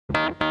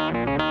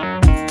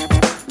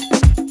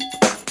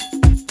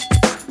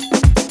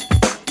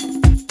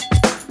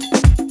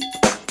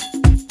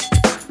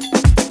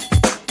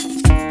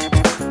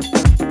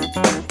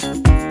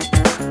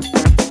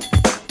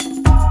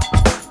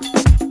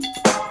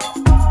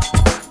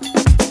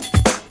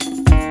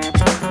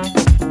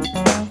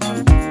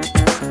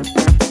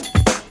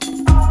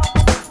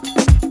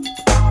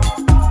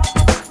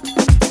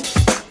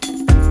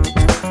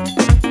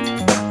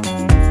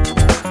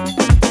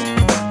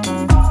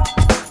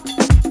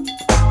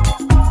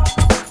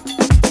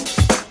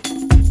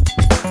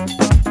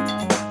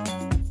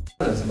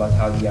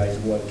the eye is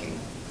working.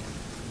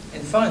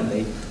 And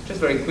finally,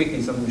 just very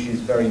quickly, something which is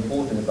very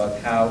important about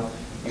how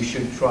you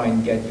should try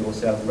and get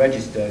yourself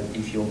registered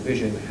if your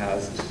vision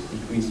has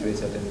decreased to a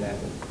certain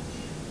level.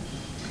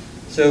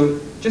 So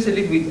just a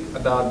little bit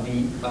about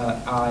the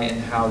eye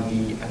and how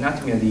the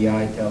anatomy of the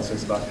eye tells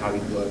us about how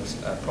it works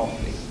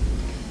properly.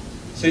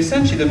 So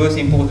essentially the most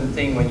important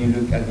thing when you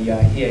look at the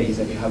eye here is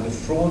that you have the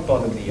front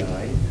part of the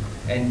eye,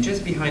 and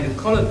just behind the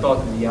colored part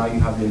of the eye you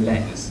have the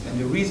lens. And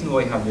the reason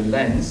why you have the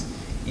lens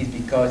is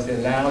because it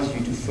allows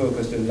you to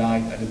focus the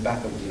light at the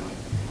back of the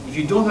eye. If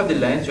you don't have the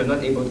lens, you're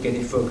not able to get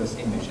a focused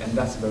image, and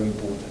that's very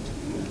important.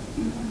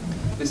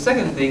 The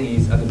second thing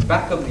is at the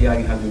back of the eye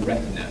you have the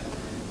retina,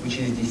 which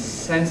is the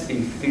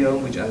sensitive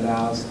film which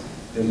allows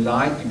the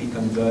light to be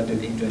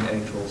converted into an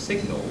electrical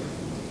signal.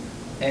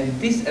 And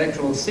this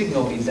electrical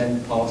signal is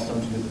then passed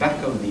on to the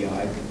back of the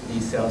eye,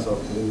 these cells are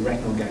called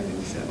retinal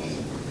ganglion cells.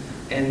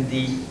 And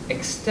the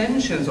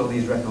extensions of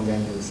these retinal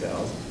ganglion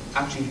cells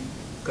actually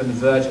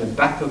converge at the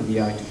back of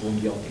the eye to form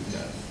the optic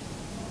nerve.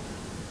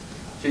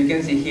 So you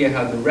can see here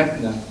how the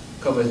retina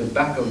covers the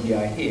back of the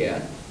eye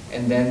here,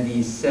 and then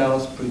these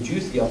cells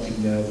produce the optic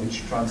nerve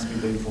which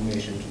transmit the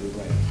information to the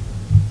brain.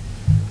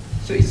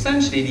 So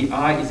essentially the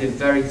eye is a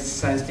very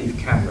sensitive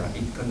camera.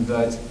 It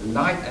converts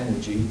light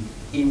energy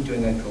into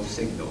an electrical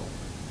signal.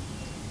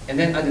 And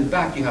then at the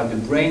back you have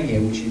the brain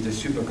here, which is the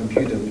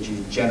supercomputer which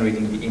is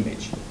generating the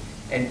image.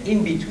 And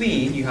in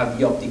between you have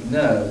the optic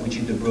nerve, which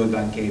is the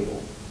broadband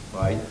cable,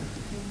 right?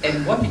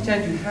 And what we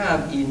tend to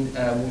have in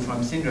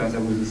Wolfram syndrome, as I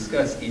will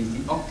discuss, is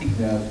the optic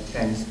nerve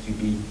tends to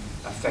be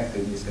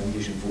affected in this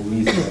condition for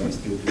reasons that we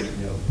still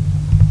don't know.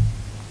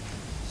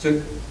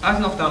 So as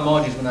an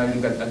ophthalmologist, when I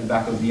look at the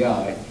back of the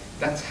eye,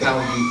 that's how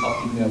the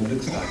optic nerve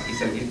looks like.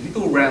 It's a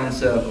little round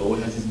circle,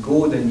 it has this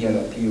golden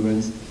yellow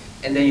appearance,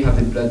 and then you have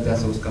the blood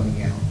vessels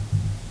coming out.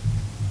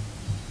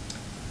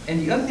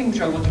 And the other thing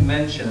which I want to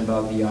mention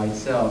about the eye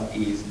itself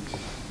is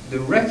the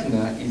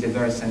retina is a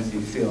very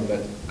sensitive film,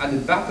 but at the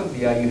back of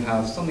the eye you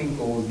have something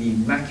called the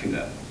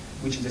macula,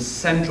 which is the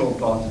central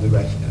part of the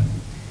retina.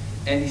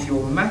 And if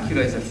your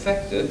macula is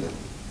affected,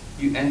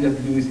 you end up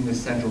losing the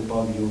central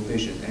part of your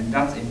vision. And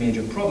that's a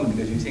major problem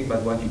because you think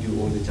about what you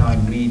do all the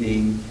time,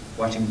 reading,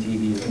 watching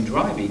TV, and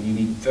driving, you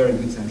need very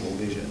good central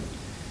vision.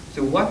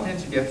 So what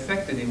tends to be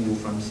affected in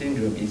Wolfram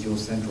syndrome is your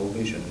central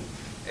vision,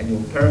 and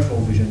your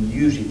peripheral vision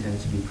usually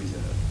tends to be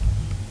preserved.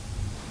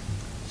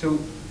 So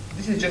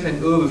this is just an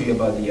overview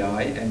about the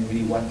eye and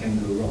really what can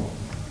go wrong.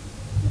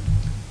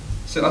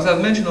 So as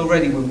I've mentioned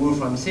already with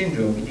Wolfram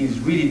syndrome, it is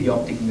really the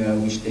optic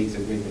nerve which takes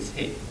the greatest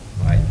hit,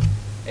 right?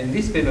 And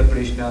this paper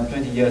published now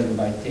 20 years ago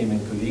by Tim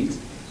and colleagues,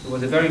 it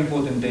was a very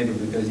important paper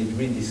because it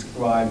really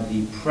described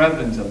the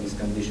prevalence of this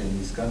condition in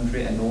this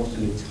country and also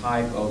the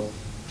type of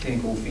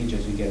clinical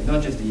features you get,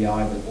 not just the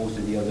eye, but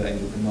also the other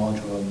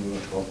endocrinological and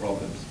neurological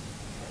problems.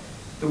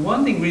 The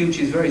one thing really which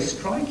is very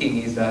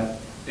striking is that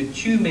the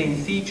two main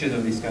features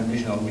of this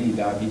condition are really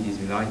diabetes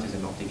mellitus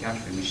and optic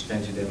atrophy, which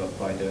tend to develop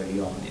quite early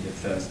on in the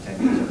first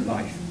 10 years of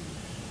life.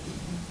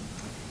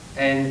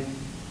 And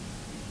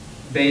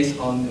based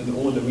on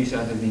all the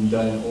research that has been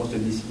done and also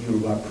this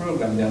Europe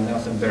program, there are now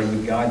some very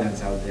good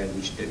guidance out there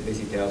which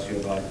basically tells you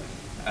about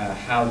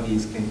how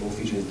these clinical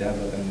features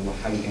develop and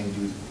how you can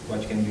do,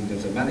 what you can do in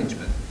terms of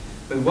management.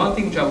 But one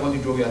thing which I want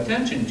to draw your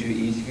attention to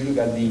is if you look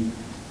at the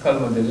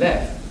column on the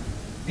left,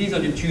 these are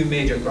the two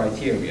major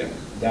criteria: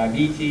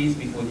 diabetes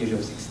before the age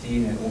of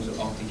 16 and also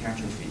optic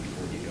atrophy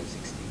before the age of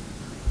 16.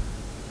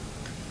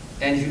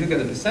 And if you look at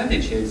the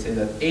percentage here, it says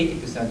that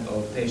 80%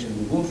 of patients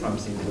with Wolfram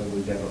syndrome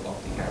will develop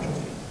optic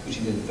atrophy, which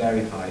is a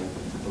very high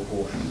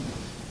proportion.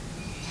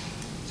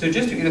 So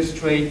just to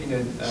illustrate,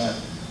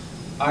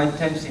 I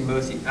tend to see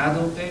mostly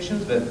adult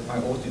patients, but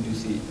I also do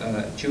see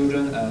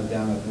children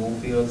down at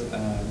Moorfields,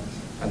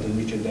 at the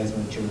Richard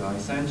Desmond Children's Eye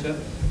Center.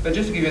 But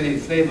just to give you a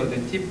flavor of the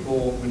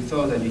typical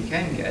referral that you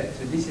can get,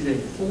 so this is a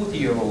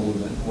 40-year-old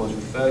woman who was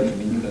referred to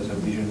me because her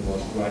vision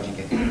was gradually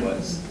getting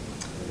worse.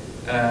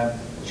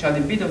 She had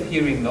a bit of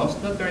hearing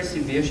loss, not very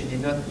severe, she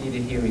did not need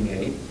a hearing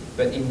aid,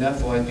 but enough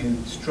for her to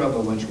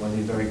struggle when she was in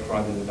a very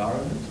crowded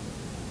environment.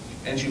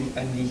 And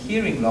the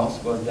hearing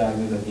loss was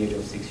diagnosed at the age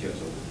of 6 years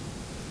old.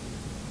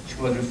 She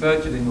was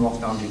referred to the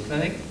neuro-ophthalmology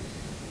clinic,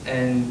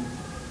 and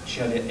she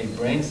had a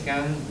brain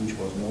scan, which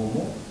was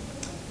normal.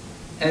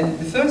 And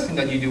the first thing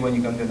that you do when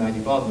you come to an eye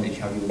department is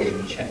you have your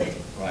vision checked,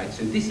 right?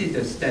 So this is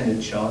the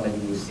standard chart that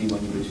you will see when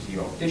you go to see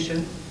your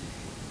optician.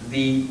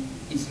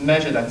 It's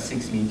measured at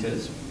 6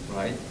 meters,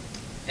 right?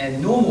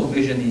 And normal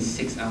vision is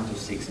 6 out of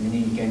 6,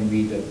 meaning you can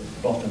read the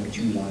bottom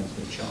 2 lines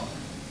of the chart.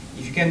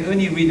 If you can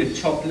only read the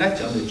top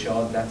letter on the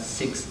chart, that's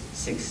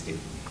 660,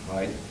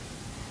 right?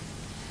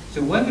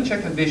 So when we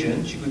checked her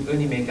vision, she could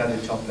only make out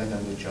the top letter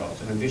on the chart.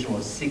 So her vision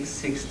was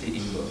 660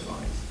 in both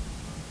eyes.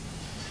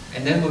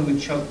 And then when we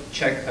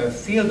checked her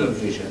field of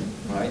vision,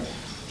 right,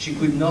 she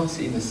could not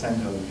see in the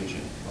center of the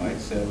vision, right?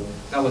 So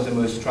that was the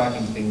most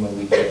striking thing when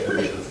we checked her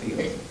visual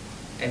field.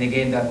 And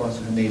again, that was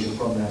a major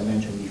problem I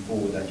mentioned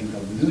before, that you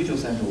can lose your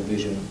central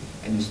vision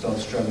and you start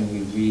struggling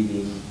with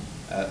reading,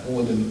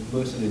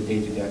 most of the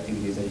day-to-day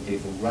activities that you take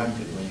for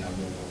granted when you have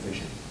normal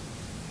vision.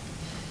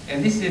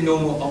 And this is a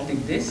normal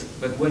optic disc,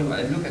 but when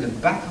I look at the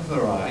back of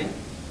her eye,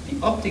 the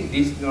optic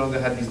disc no longer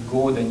has this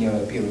golden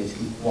yellow appearance,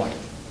 it's white,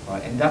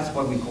 right? And that's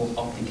what we call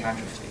optic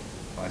atrophy,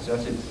 right? So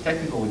that's a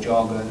technical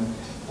jargon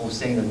for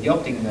saying that the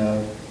optic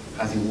nerve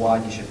has a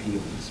whitish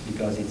appearance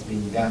because it's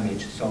been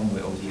damaged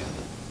somewhere or the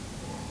other.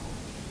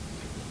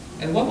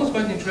 And what was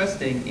quite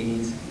interesting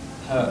is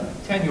her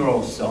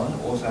 10-year-old son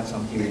also had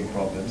some hearing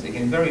problems,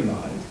 again very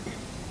mild.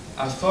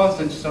 As far as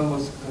the son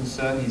was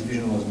concerned, his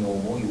vision was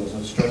normal, he was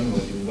not struggling,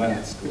 was doing well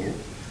at school.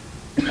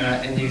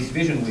 And his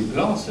vision with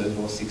glasses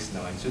was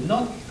 6/9. So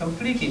not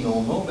completely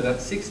normal, but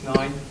at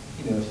 6/9,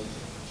 you know,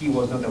 he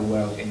was not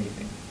aware of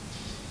anything.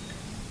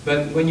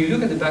 But when you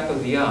look at the back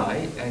of the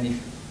eye, and if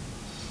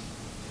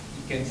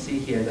you can see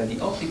here that the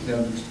optic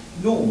nerve looks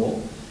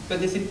normal, but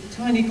there's a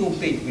tiny little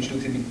bit which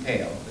looks a bit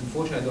pale.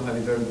 Unfortunately, I don't have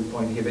a very good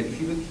point here, but if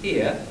you look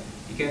here,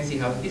 you can see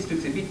how this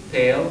looks a bit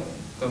pale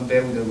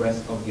compared with the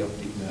rest of the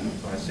optic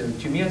nerve. Right? So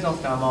to me as an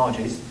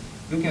ophthalmologist,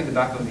 looking at the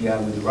back of the eye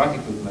with the right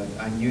equipment,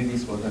 I knew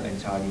this was not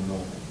entirely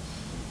normal.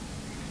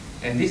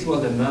 And this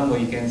was the moment where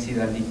you can see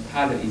that the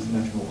pallor is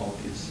much more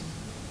obvious.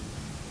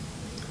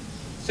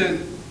 So,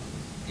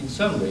 in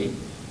summary,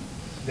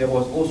 there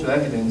was also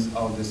evidence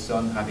of the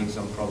son having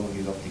some problem with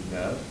his optic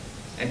nerve.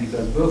 And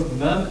because both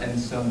mum and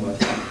son were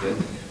affected,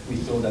 we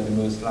thought that the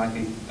most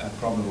likely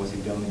problem was a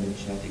dominant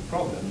genetic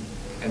problem.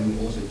 And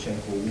we also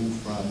checked for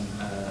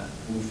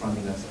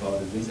wolframin as part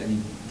of this, and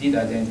it did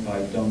identify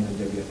a dominant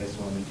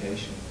WFS1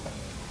 mutation.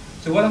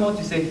 So what I want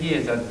to say here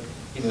is that,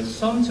 you know,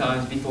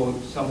 sometimes before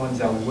someone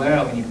is aware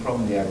of any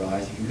problem in their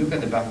eyes, if you look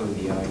at the back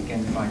of the eye, you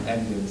can find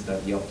evidence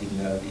that the optic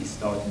nerve is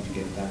starting to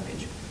get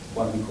damaged,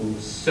 what we call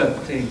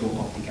subclinical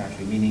optic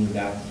atrophy, meaning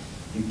that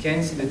you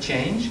can see the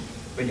change,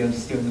 but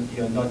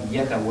you're not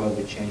yet aware of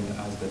the change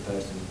as the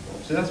person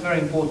involved. So that's very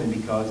important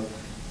because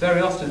very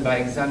often by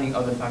examining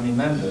other family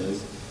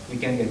members, we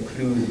can get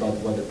clues about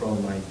what the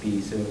problem might be.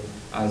 So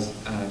as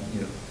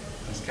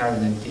as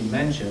Karen and Tim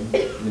mentioned,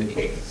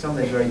 it's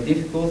sometimes very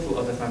difficult for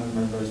other family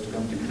members to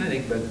come to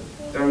clinic, but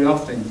very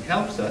often it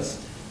helps us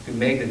to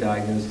make the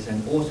diagnosis,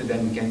 and also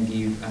then we can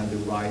give the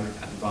right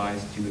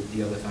advice to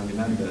the other family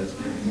members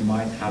who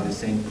might have the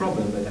same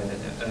problem but at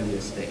an earlier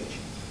stage.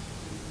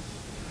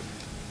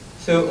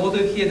 So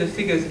although here the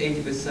figure is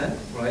 80%,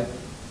 right?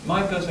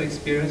 My personal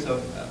experience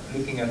of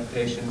looking at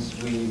patients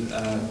with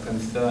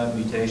confirmed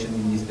mutation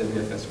in this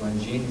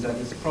WFS1 gene is that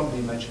it's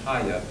probably much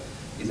higher.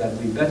 Is that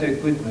with better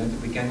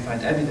equipment, we can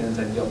find evidence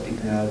that the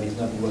optic nerve is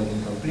not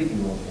working completely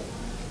normal.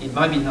 It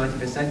might be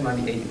 90%, it might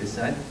be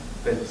 80%,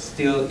 but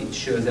still it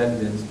shows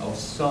evidence of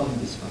some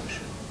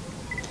dysfunction.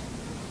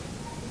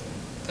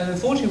 And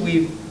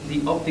unfortunately, with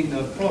the optic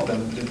nerve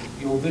problem,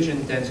 your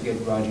vision tends to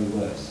get gradually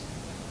worse.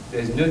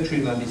 There's no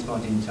treatment at this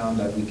point in time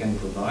that we can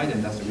provide,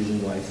 and that's the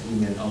reason why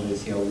Fumi and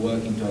others here are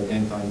working to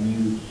identify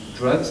new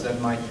drugs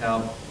that might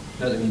help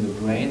not only the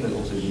brain, but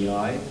also the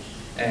eye.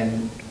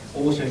 And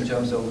also in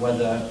terms of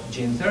whether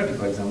gene therapy,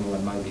 for example,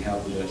 might be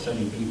helpful. There are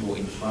certainly people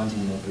in France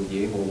and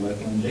Montpellier who are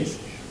working on this.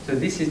 So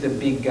this is the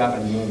big gap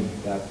at the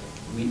moment, that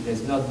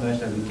there's not much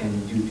that we can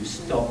do to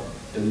stop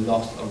the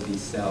loss of these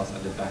cells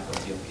at the back of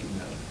the optic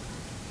nerve.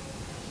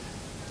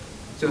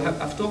 So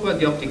I've talked about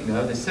the optic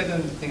nerve. The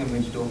second thing I'm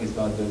going to talk is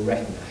about the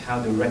retina, how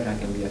the retina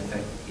can be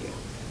affected here.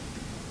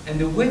 And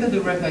the way that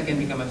the retina can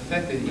become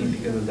affected is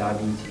because of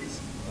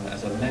diabetes.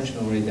 As I've mentioned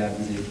already,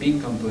 diabetes is a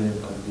big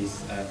component of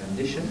this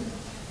condition.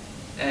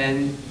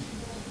 And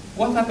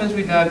what happens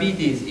with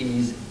diabetes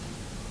is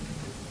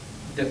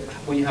that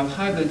when you have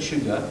high blood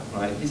sugar,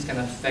 right, this can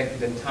affect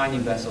the tiny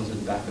vessels at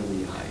the back of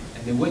the eye.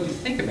 And the way to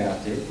think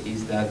about it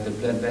is that the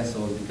blood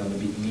vessels become a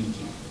bit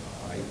leaky,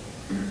 right?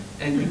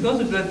 And because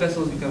the blood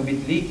vessels become a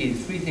bit leaky,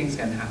 three things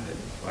can happen,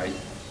 right?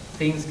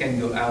 Things can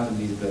go out of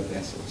these blood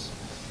vessels.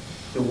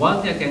 So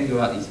one thing that can go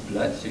out is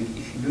blood. So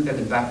if you look at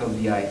the back of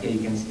the eye here,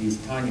 you can see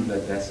these tiny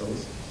blood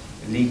vessels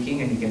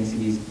leaking, and you can see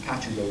these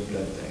patches of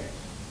blood there.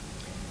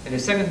 And the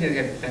second thing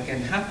that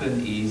can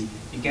happen is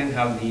you can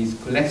have these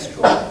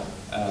cholesterol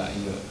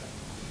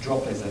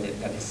droplets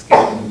that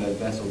escape from the blood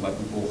vessel, what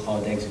we call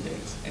hard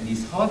exudates. And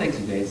these hard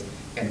exudates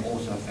can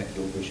also affect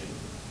your vision.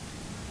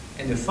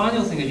 And the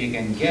final thing that you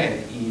can get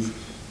is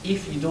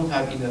if you don't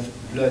have enough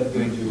blood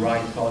going to the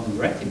right part of the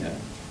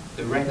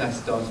retina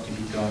starts to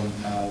become,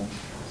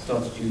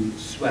 starts to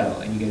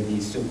swell, and you get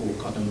these so-called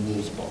cotton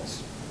wool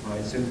spots,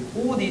 right? So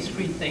all these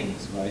three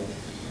things, right,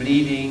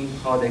 bleeding,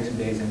 hard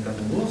exudates, and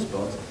cotton wool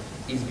spots,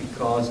 is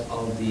because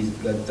of these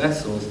blood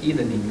vessels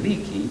either being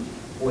leaky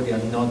or they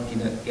are not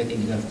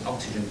getting enough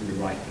oxygen to the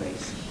right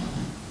place.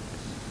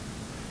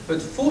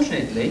 But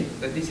fortunately,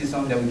 this is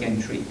something that we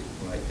can treat,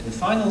 right? And the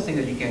final thing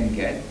that you can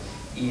get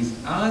is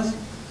as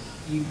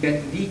you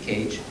get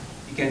leakage,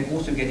 you can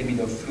also get a bit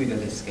of fluid that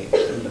escapes.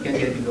 So you can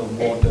get a bit of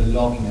water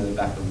logging at the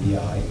back of the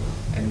eye,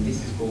 and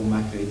this is called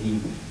macular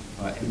edema,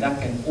 right? And that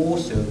can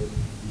also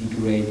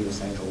degrade your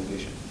central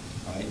vision,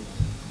 right?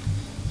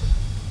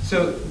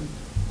 So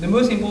the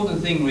most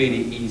important thing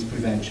really is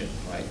prevention,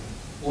 right?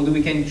 Although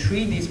we can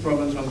treat these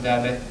problems from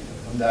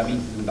from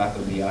diabetes to the back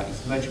of the eye,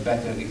 it's much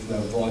better if we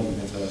avoid it in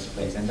the first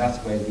place. And that's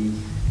where the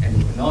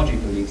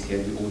endocrinology colleagues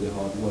here do all the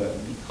hard work.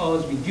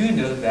 Because we do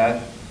know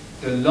that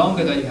the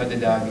longer that you have the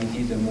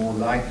diabetes, the more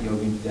likely you're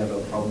going to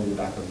develop problems in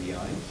the back of the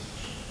eye.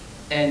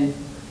 And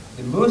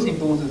the most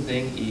important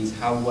thing is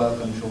how well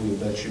controlled your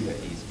blood sugar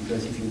is.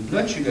 Because if your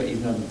blood sugar is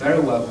not very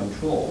well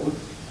controlled,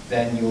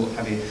 then you'll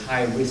have a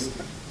high risk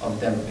of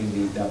developing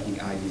these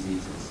diabetic eye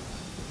diseases.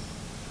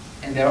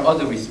 And there are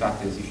other risk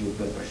factors if your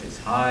blood pressure is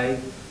high,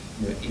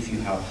 if you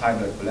have high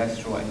blood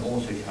cholesterol, and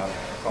also if you have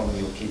a problem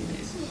with your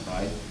kidneys,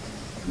 right?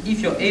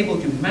 If you're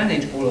able to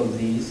manage all of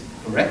these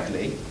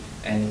correctly,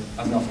 and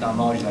as an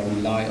ophthalmologist I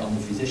rely on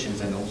the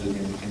physicians and also the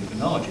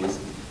endocrinologists,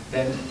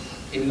 then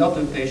a lot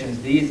of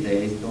patients these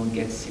days don't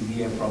get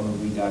severe problems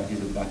with diabetes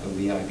at the back of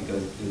the eye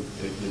because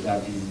the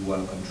diabetes is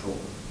well controlled.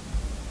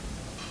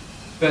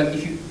 But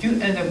if you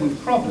do end up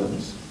with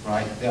problems,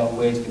 right, there are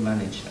ways to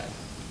manage that,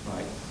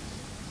 right?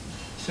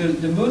 So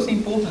the most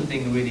important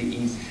thing really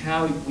is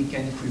how we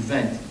can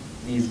prevent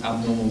these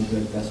abnormal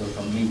blood vessels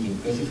from leaking.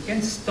 Because if you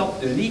can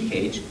stop the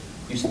leakage,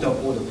 you stop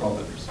all the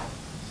problems.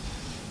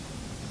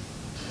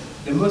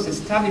 The most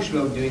established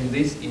way of doing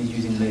this is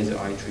using laser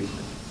eye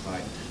treatment,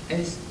 right? And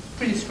it's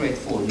pretty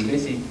straightforward. You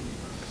basically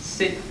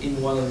sit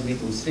in one of the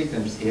little slit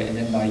lamps here, and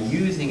then by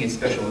using a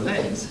special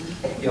lens,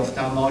 the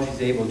ophthalmologist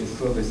is able to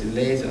focus the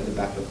laser at the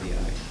back of the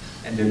eye.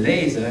 And the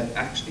laser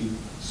actually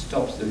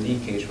stops the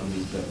leakage from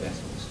these blood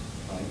vessels,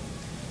 right?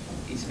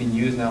 It's been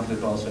used now for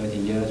the past 30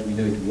 years. We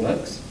know it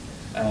works.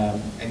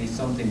 And it's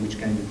something which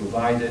can be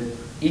provided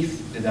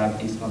if the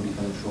diabetes can be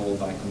controlled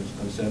by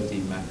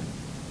conservative manner.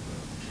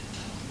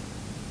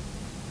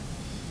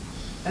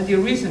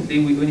 Until recently,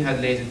 we only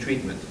had laser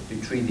treatment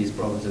to treat these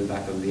problems at the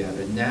back of the eye.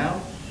 But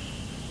now,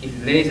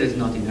 if laser is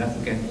not enough,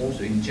 we can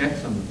also inject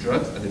some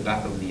drugs at the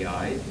back of the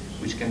eye,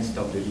 which can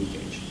stop the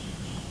leakage.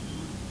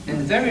 And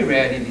very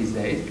rarely these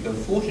days,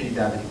 because fortunately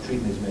diabetic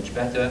treatment is much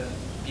better,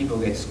 people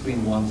get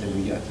screened once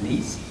every year at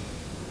least.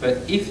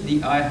 But if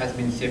the eye has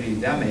been severely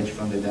damaged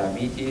from the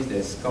diabetes,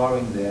 there's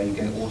scarring there, you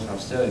can also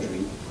have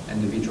surgery,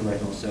 and the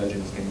vitreoretinal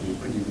surgeons can do a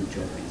pretty good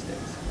job these days.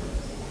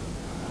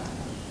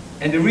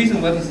 And the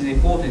reason why this is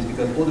important is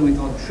because although we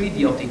can't treat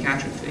the optic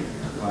atrophy,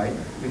 right,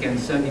 we can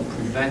certainly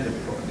prevent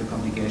the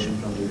complication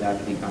from the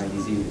diabetic eye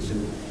disease. So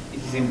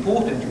it is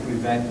important to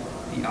prevent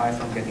the eye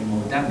from getting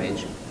more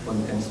damage when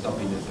we can stop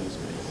it in the first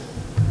place.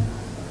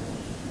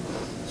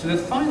 So the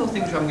final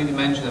thing which I'm going to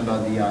mention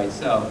about the eye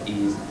itself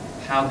is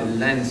how the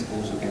lens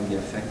also can be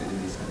affected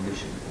in this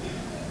condition.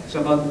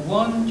 So about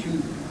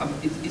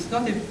it's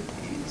not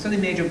a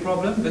major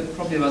problem, but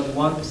probably about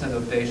 1%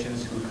 of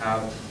patients who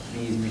have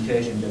these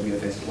mutations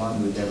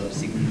WFS1 will develop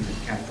significant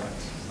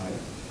cataracts. Right?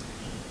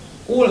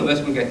 All of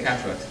us will get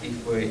cataracts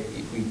if we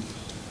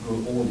grow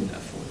old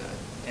enough for that.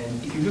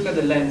 And if you look at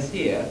the lens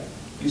here,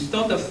 you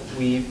start off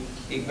with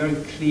a very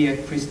clear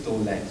crystal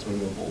lens when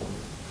you're born.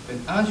 But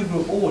as you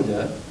grow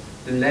older,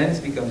 the lens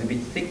becomes a bit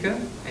thicker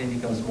and it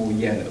becomes more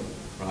yellow,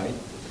 right?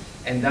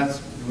 And that's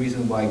the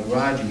reason why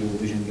gradually your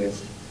vision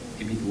gets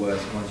a bit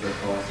worse once you're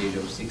past the age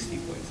of 60,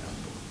 for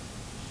example.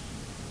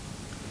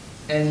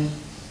 And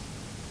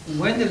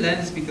when the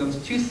lens becomes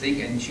too thick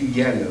and too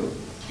yellow,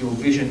 your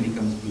vision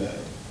becomes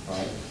blurred,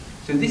 right?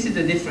 So this is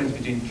the difference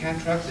between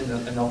cataracts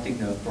and an optic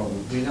nerve problem.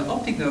 With an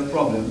optic nerve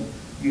problem,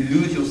 you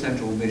lose your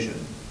central vision.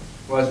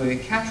 Whereas with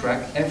a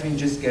cataract, everything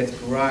just gets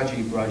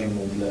gradually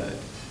more blurred,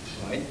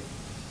 right?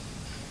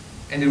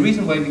 And the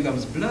reason why it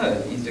becomes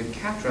blurred is the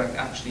cataract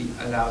actually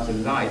allows the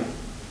light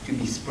to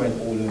be spread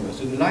all over.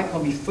 So the light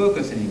can't be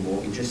focused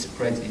anymore, it just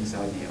spreads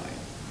inside the eye.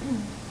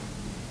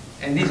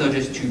 And these are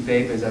just two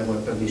papers that were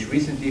published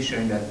recently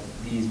showing that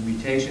these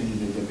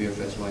mutations in the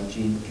WFS1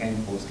 gene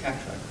can cause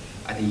cataract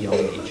at a young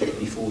age,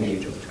 before the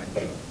age of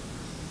 20.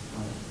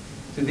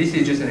 So this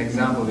is just an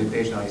example of a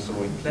patient I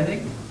saw in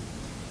clinic.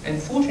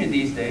 And fortunately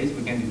these days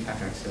we can do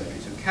cataract surgery.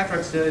 So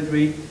cataract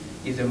surgery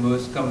is the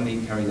most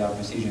commonly carried out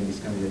procedure in this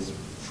country. There's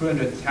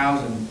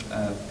 300,000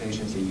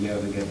 patients a year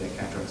who get their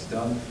cataracts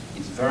done.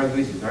 It's very good,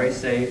 it's very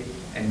safe,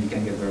 and we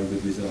can get very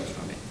good results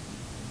from it.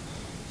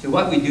 So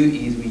what we do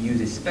is we use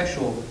a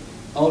special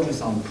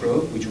ultrasound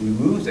probe which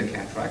removes the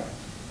cataract,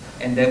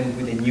 and then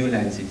we put a new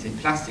lens. It's a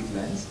plastic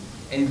lens,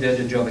 and it does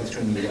the job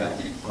extremely well.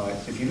 Right?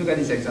 So if you look at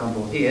this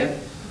example here,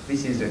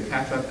 this is the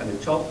cataract at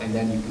the top, and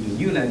then you put a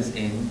new lens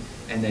in,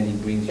 and then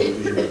it brings your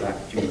vision back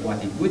to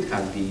what it would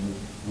have been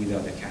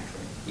without the cataract.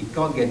 It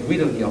can't get rid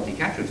of the optic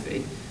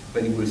atrophy,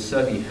 but it will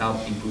certainly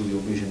help improve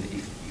your vision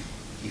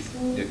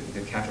if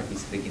the cataract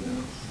is thick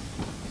enough.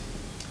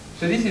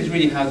 So this is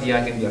really how the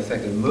eye can be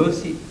affected.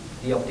 Mostly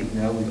the optic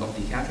nerve with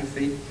optic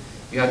atrophy.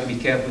 You have to be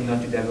careful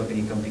not to develop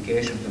any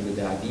complications from the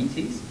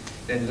diabetes.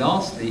 Then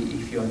lastly,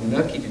 if you're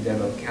unlucky to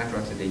develop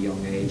cataracts at a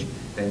young age,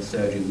 then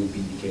surgery would be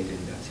indicated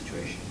in that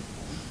situation.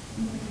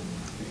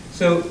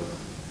 So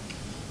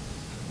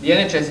the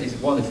NHS is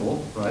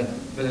wonderful, right?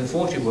 But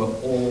unfortunately we're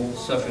all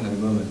suffering at the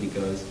moment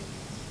because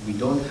we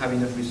don't have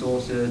enough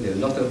resources, there are a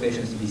lot of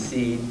patients to be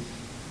seen.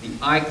 The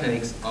eye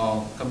clinics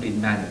are complete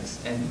madness.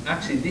 And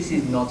actually this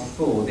is not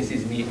full, this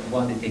is me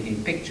one day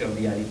taking a picture of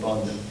the eye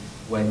department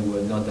when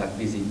we're not that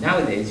busy.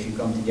 Nowadays, if you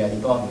come to the eye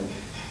department,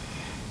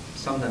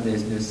 sometimes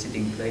there's no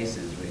sitting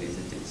places, really,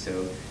 isn't it?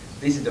 So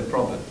this is the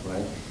problem,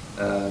 right?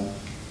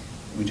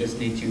 We just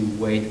need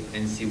to wait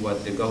and see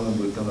what the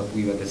government will come up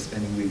with at the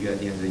spending review at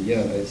the end of the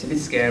year. But it's a bit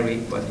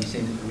scary what you see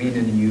read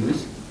in the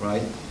news,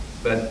 right?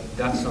 But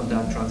that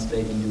sometimes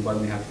translates into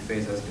what we have to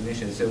face as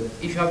clinicians. So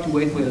if you have to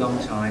wait for a long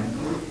time,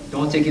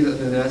 don't take it on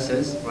the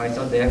nurses, right? It's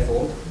not their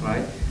fault,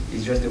 right?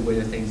 It's just the way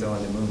the things are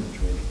at the moment,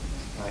 really,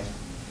 right?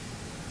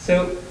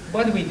 So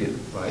what do we do,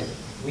 right?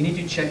 We need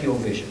to check your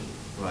vision,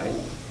 right?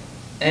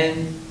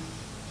 And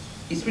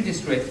it's pretty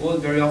straightforward.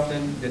 Very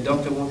often the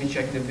doctor won't be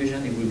checking the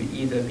vision. It will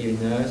either be a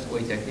nurse or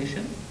a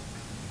technician.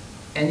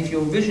 And if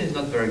your vision is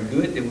not very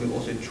good, they will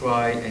also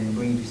try and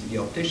bring you to see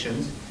the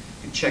opticians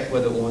to check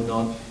whether or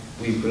not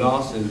with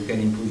glasses can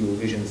improve your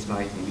vision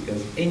slightly,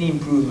 because any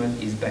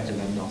improvement is better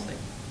than nothing.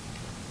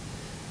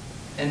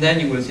 And then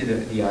you will see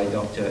the eye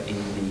doctor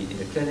in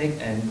the clinic,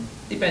 and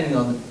depending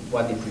on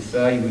what they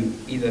prefer, you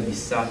will either be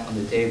sat on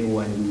the table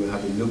and we will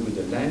have a look with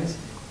the lens,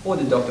 or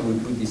the doctor will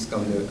put this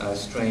kind of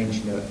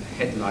strange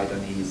headlight on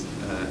his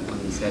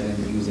head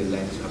and use a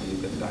lens to have a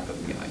look at the back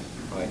of the eye,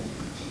 right?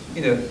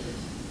 You know,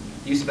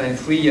 you spend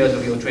 3 years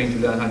of your training to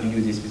learn how to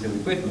use this piece of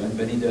equipment,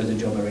 but it does the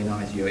job very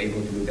nice. You're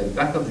able to look at the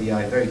back of the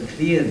eye very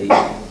clearly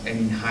and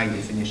in high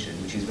definition,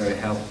 which is very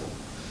helpful.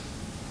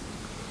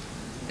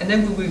 And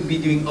then we will be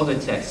doing other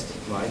tests,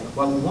 right?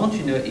 What we want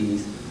to know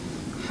is,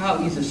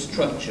 how is the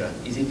structure?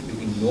 Is it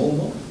looking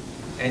normal?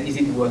 And is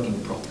it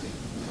working properly,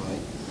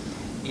 right?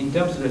 In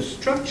terms of the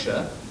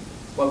structure,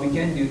 what we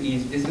can do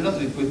is, there's a lot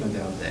of equipment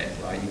out there,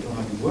 right? You don't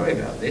have to worry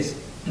about this.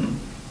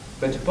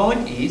 But the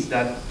point is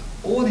that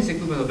all these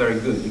equipment are very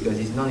good because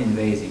it's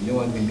non-invasive. No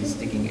one will be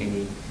sticking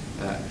any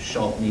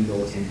sharp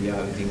needles in the eye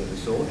or anything of the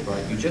sort,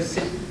 right? You just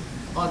sit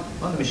on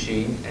the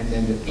machine, and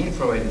then the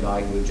infrared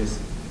light will just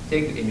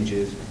take the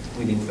images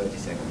within 30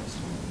 seconds.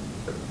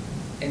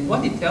 And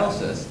what it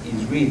tells us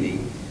is really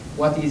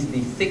what is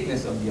the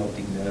thickness of the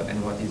optic nerve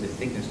and what is the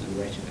thickness of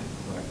the retina,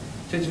 right?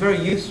 So it's very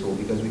useful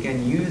because we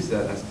can use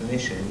that as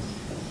clinicians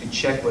to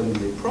check whether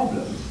there's a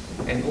problem.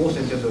 And also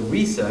in terms of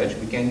research,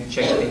 we can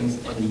check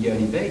things on a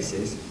yearly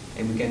basis,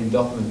 and we can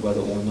document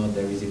whether or not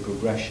there is a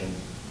progression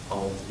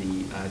of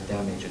the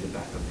damage at the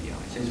back of the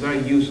eye. So it's very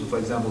useful. For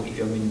example, if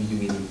you're going to be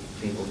doing any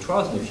clinical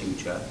trials in the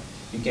future,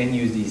 you can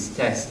use these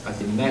tests as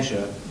a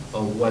measure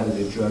of whether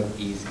the drug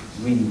is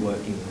really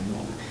working or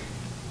not.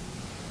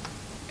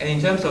 And in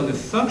terms of the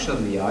function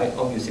of the eye,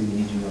 obviously we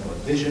need to know about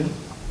vision.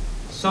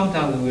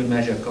 Sometimes we will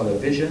measure color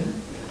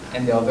vision,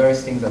 and there are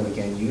various things that we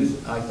can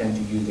use. I tend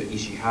to use the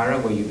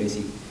Ishihara, where you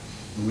basically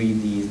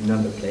read these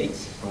number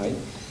plates, right?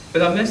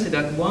 But I must say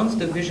that once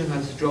the vision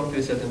has dropped to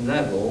a certain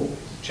level,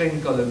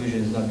 checking color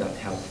vision is not that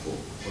helpful,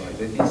 right?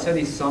 But it's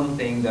certainly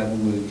something that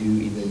we will do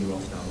in the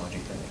neuro-ophthalmology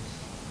clinic.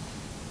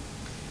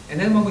 And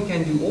then what we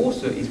can do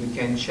also is we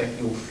can check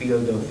your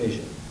field of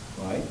vision,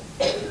 right?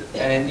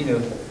 And you know,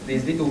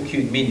 these little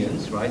cute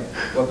minions, right?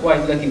 We're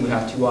quite lucky we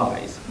have 2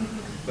 eyes.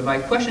 But my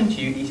question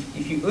to you is,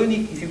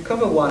 if you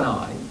cover one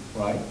eye,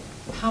 right,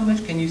 how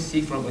much can you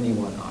see from only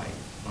one eye,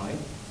 right?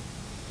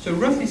 So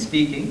roughly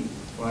speaking,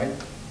 right,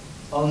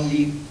 on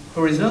the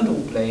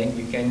horizontal plane,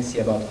 you can see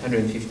about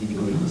 150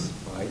 degrees,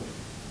 right?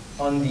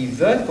 On the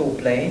vertical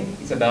plane,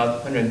 it's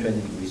about 120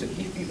 degrees. So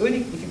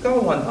if you cover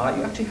one eye,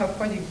 you actually have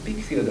quite a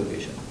big field of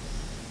vision.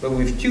 But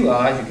with 2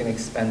 eyes, you can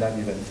expand that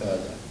even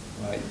further,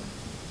 right?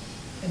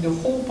 And the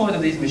whole point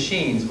of these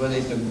machines, whether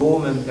it's a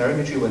Gorman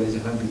perimetry, whether it's a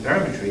Humphrey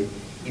perimetry,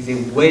 is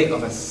a way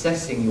of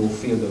assessing your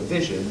field of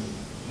vision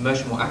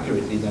much more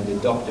accurately than the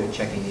doctor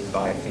checking it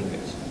by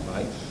fingers,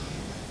 right?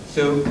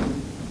 So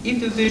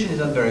if the vision is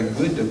not very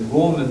good, the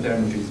Gorman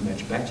perimetry is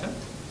much better.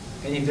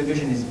 And if the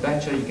vision is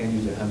better, you can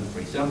use a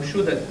Humphrey. So I'm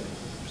sure that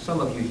some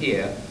of you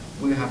here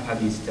will have had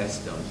these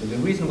tests done. So the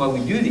reason why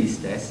we do these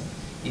tests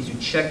is to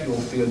check your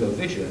field of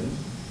vision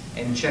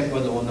and check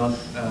whether or not,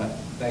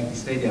 like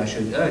this lady I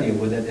showed earlier,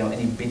 whether there are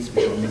any bits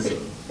which are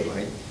missing,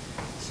 right?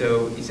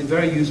 So it's a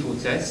very useful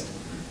test,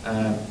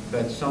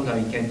 but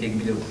sometimes it can take a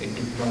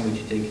bit longer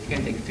to take. It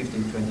can take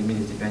 15, 20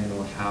 minutes depending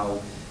on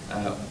how,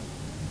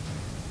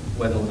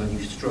 whether or not you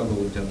struggle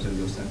in terms of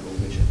your central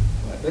vision,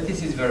 right? But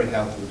this is very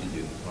helpful to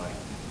do, right?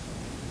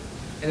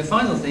 And the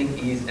final thing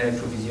is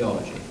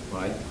electrophysiology,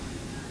 right?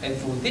 And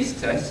for this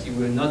test, you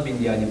will not be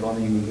in the eye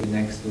department, you will go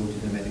next door to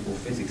the medical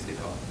physics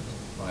department,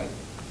 right?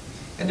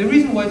 And the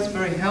reason why it's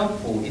very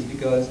helpful is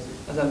because,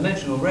 as I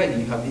mentioned already,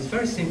 you have this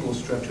very simple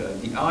structure.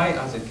 The eye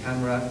has a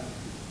camera,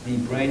 the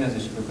brain has a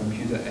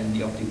supercomputer, and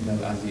the optic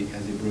nerve has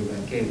a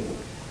broadband cable.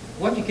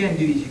 What you can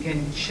do is you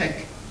can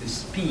check the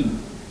speed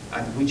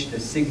at which the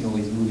signal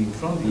is moving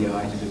from the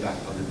eye to the back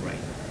of the brain,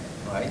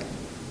 right?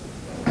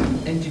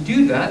 And to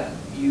do that,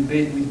 we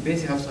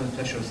basically have some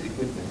special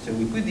equipment. So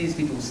we put these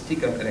little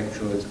stick-up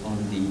electrodes on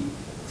the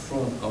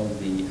front of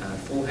the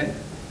forehead.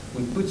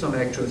 We put some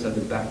electrodes at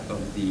the back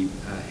of the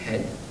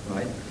head,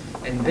 right?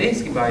 And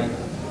basically by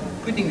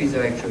putting these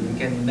electrodes, we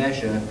can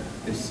measure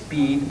the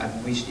speed at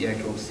which the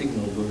electrical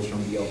signal goes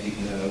from the optic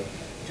nerve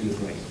to the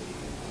brain.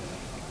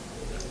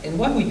 And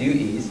what we do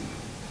is,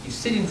 You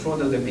sit in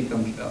front of the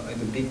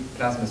big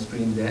plasma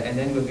screen there, and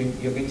then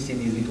you're going to see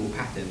these little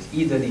patterns,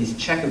 either these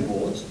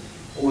checkerboards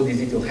or these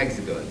little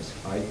hexagons,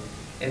 right?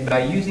 And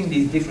by using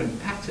these different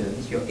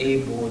patterns, you're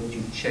able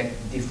to check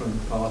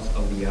different parts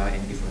of the eye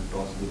and different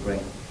parts of the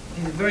brain.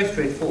 It is very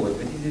straightforward,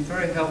 but it is a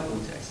very helpful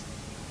test.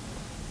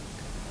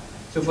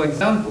 So for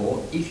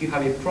example, if you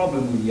have a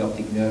problem with the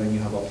optic nerve and you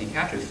have optic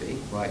atrophy,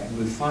 right, you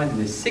will find that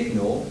the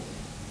signal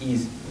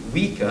is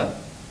weaker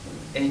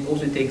and it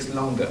also takes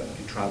longer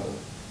to travel,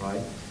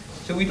 right?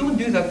 So we don't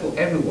do that for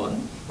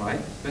everyone, right?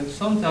 But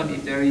sometimes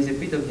if there is a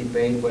bit of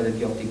debate whether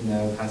the optic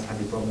nerve has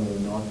had a problem or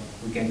not,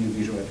 we can do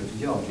visual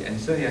electrophysiology. And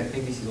certainly I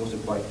think this is also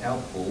quite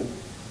helpful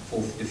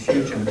for the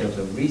future in terms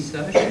of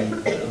research and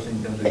also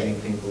in terms of doing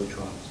clinical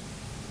trials.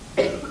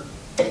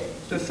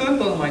 So the third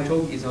part of my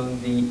talk is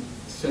on the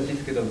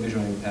certificate of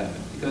visual impairment,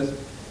 because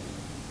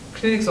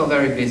clinics are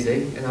very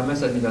busy, and I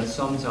must admit that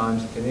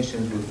sometimes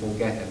clinicians will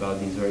forget about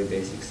these very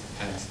basic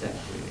steps,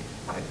 really,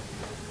 right?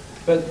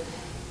 But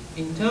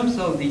in terms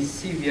of the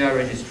CVI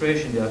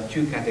registration, there are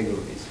two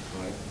categories,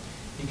 right?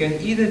 You can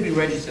either be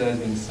registered as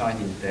being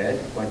sight impaired,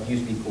 what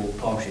used to be called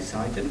partially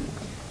sighted,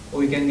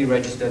 or you can be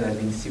registered as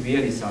being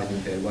severely sight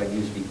impaired, what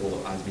used to be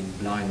called as being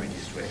blind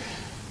registration.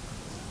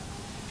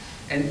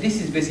 And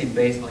this is basically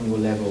based on your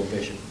level of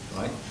vision,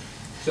 right?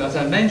 So as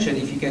I mentioned,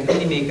 if you can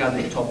only make out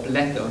the top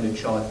letter on the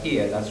chart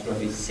here, that's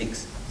roughly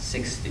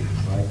 660,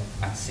 right,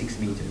 at 6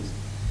 meters.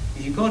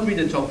 If you can't read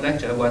the top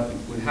letter, what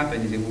will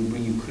happen is it will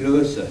bring you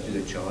closer to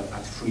the chart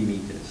at 3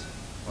 meters,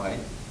 right?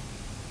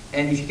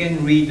 And if you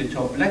can read the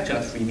top letter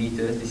at 3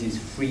 meters, this is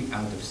 3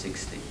 out of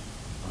 60,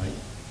 right?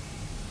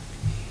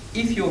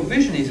 If your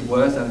vision is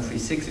worse than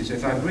 360, so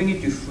if I bring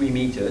you to 3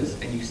 meters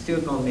and you still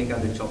can't make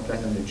out the top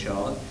letter on the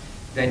chart,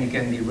 then you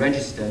can be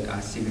registered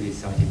as severely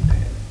sight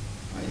impaired,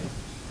 right?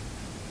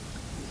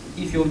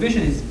 If your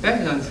vision is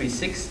better than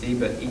 360,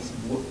 but it's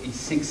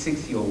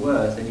 660 or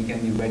worse, then you can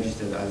be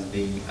registered as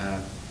being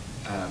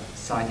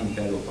sight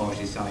impaired or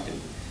partially sighted.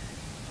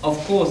 Of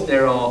course,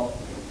 there are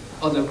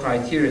other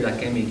criteria that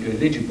can make you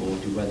eligible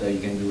to whether you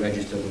can be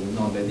registered or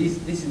not, but this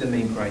is the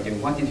main criteria.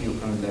 What is your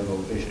current level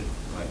of vision,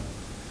 right?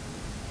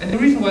 And the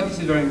reason why this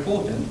is very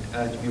important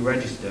to be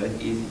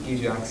registered is it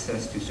gives you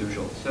access to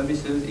social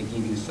services, it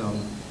gives you some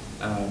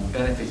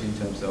benefits in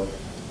terms of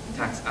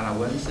tax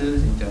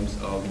allowances, in terms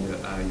of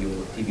your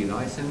TV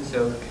license.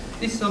 So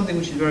this is something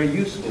which is very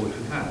useful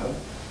to have,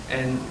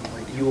 and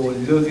your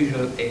low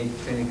visual aid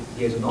clinic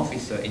liaison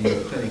officer in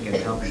your clinic can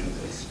help you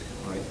with this,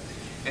 right?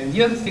 And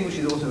the other thing which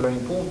is also very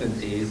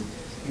important is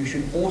you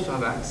should also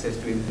have access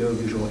to a low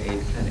visual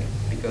aid clinic,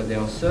 because there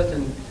are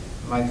certain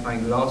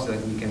magnifying glasses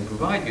that we can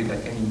provide you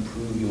that can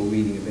improve your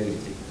reading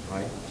ability,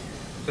 right?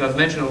 So as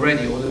mentioned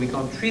already, although we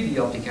can't treat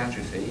the optic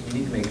atrophy, you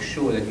need to make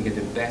sure that you get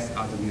the best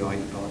out of your eye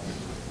department.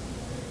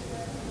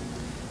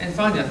 And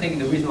finally, I think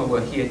the reason why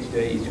we're here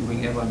today is to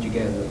bring everyone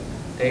together,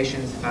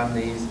 patients,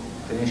 families,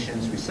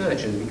 clinicians,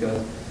 researchers,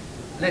 because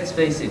let's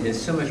face it,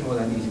 there's so much more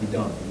that needs to be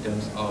done in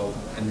terms of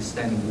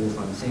understanding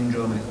Wolfram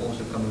syndrome and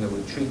also coming up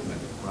with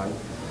treatment, right?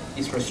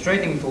 It's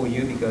frustrating for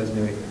you because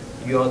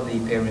you're the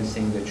parents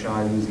seeing the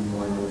child losing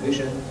more and more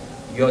vision,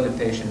 you're the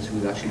patients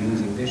who are actually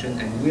losing vision,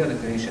 and we are the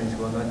clinicians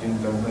who are not doing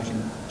very much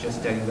in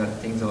just telling that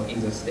things are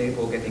either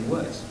stable or getting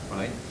worse,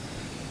 right?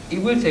 It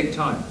will take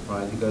time,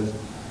 right, because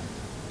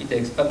it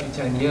takes up to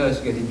 10 years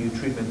to get a new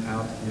treatment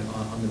out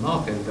on the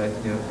market, but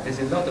there's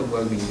a lot of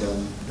work being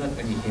done, not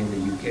only here in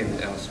the UK,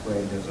 but elsewhere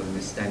in terms of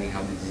understanding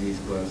how the disease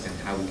works and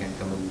how we can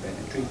come up with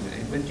better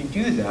treatment. But to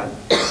do that,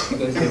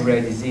 because it's a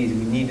rare disease,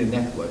 we need a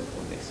network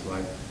for this,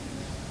 right?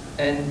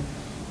 And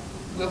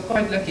we're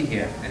quite lucky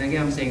here. And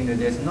again, I'm saying that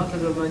there's not a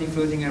lot of money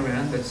floating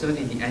around, but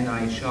certainly the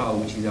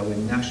NIHR, which is our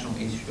National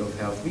Institute of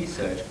Health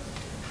Research,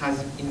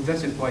 has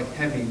invested quite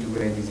heavily into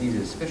rare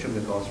diseases, especially over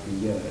the past 3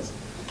 years.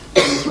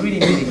 And it's really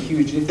made a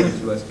huge difference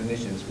to us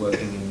clinicians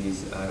working in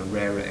these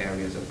rarer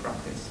areas of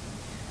practice.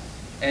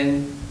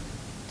 And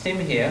Tim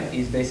here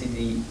is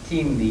basically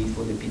team lead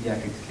for the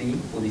pediatric team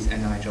for this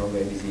NIHR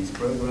rare disease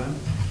program.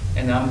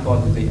 And I'm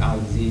part of the eye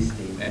disease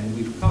team. And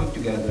we've come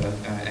together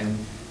and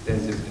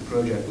there's a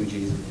project which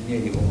is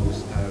nearly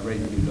almost ready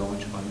to be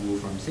launched on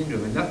Wolfram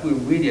syndrome. And that will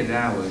really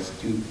allow us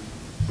to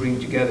bring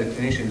together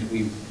clinicians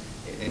with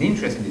an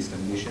interest in this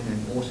condition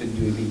and also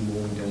do a bit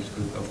more in terms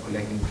of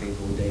collecting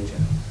clinical data.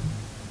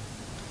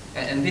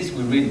 And this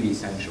will really be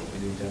essential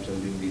in terms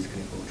of doing these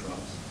clinical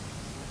trials.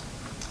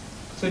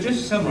 So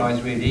just to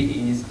summarize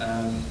really is,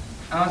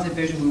 as a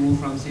patient with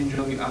Wolfram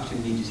syndrome, you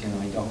absolutely need to see an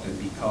eye doctor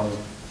because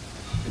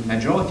the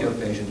majority of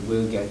patients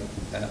will get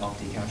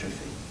optic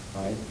atrophy,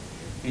 right?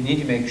 You need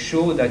to make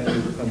sure that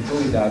you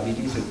control your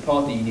diabetes, so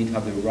partly you need to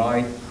have the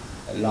right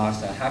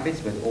lifestyle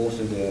habits, but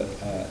also the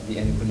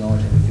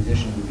endocrinologist and the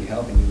physician will be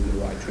helping you with the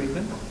right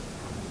treatment.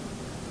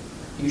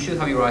 You should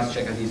have your eyes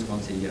checked at least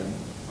once a year,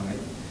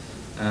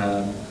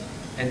 right?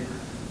 And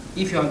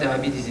if you have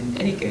diabetes in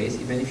any case,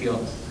 even if you're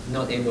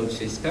not able to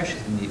see a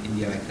specialist in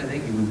the eye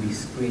clinic, you will be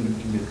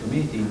screened in your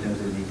community in terms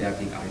of the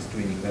diabetic eye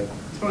screening. But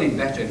it's probably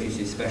better if you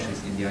see a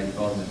specialist in the eye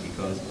department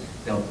because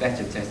there are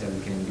better tests that we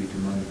can do to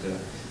monitor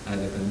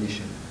the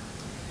condition.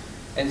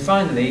 And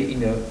finally,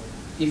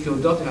 if your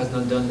doctor has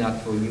not done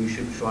that for you, you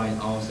should try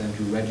and ask them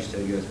to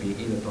register you as being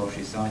either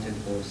partially sighted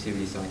or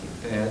severely sight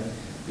impaired,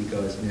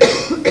 because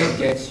it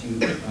gets you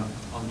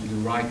onto the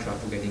right track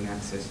for getting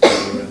access to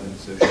relevant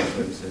social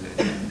services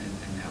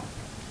and help.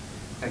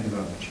 Thank you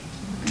very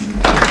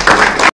much.